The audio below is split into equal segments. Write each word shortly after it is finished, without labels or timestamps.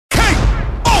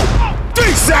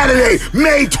Saturday,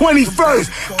 May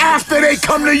 21st, after they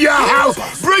come to your house,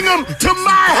 bring them to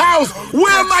my house.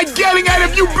 Where am I getting at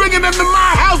if you bringing them to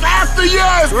my house after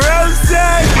yours?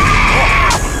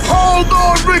 Hold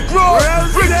on, Rick Ross.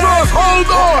 Rick Ross, hold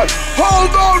on.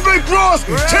 Hold on, Rick Ross.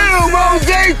 Chill, Rose,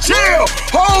 chill.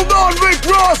 Hold on, Rick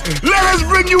Ross. Let us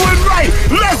bring you in right.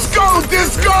 Let's go,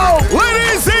 disco.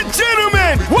 Ladies and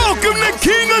gentlemen, welcome to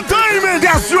King of Diamonds.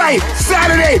 That's right,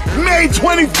 Saturday, May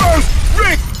 21st,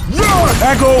 Rick Ross.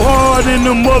 I go hard in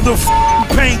the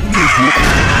motherfucking paint.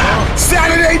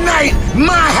 Saturday night,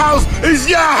 my house is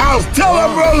your house. Tell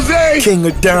them, Rose. King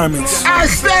of Diamonds. I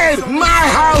said my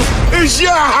house is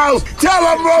your house. Tell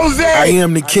them, Rose. I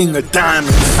am the King of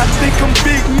Diamonds. I think I'm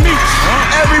Big Meech.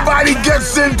 Everybody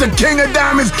gets into King of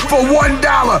Diamonds for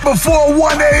 $1 before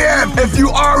 1 a.m. if you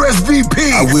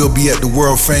RSVP. I will be at the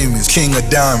world famous King of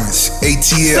Diamonds,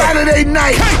 ATL. Saturday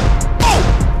night.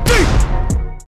 K-O-D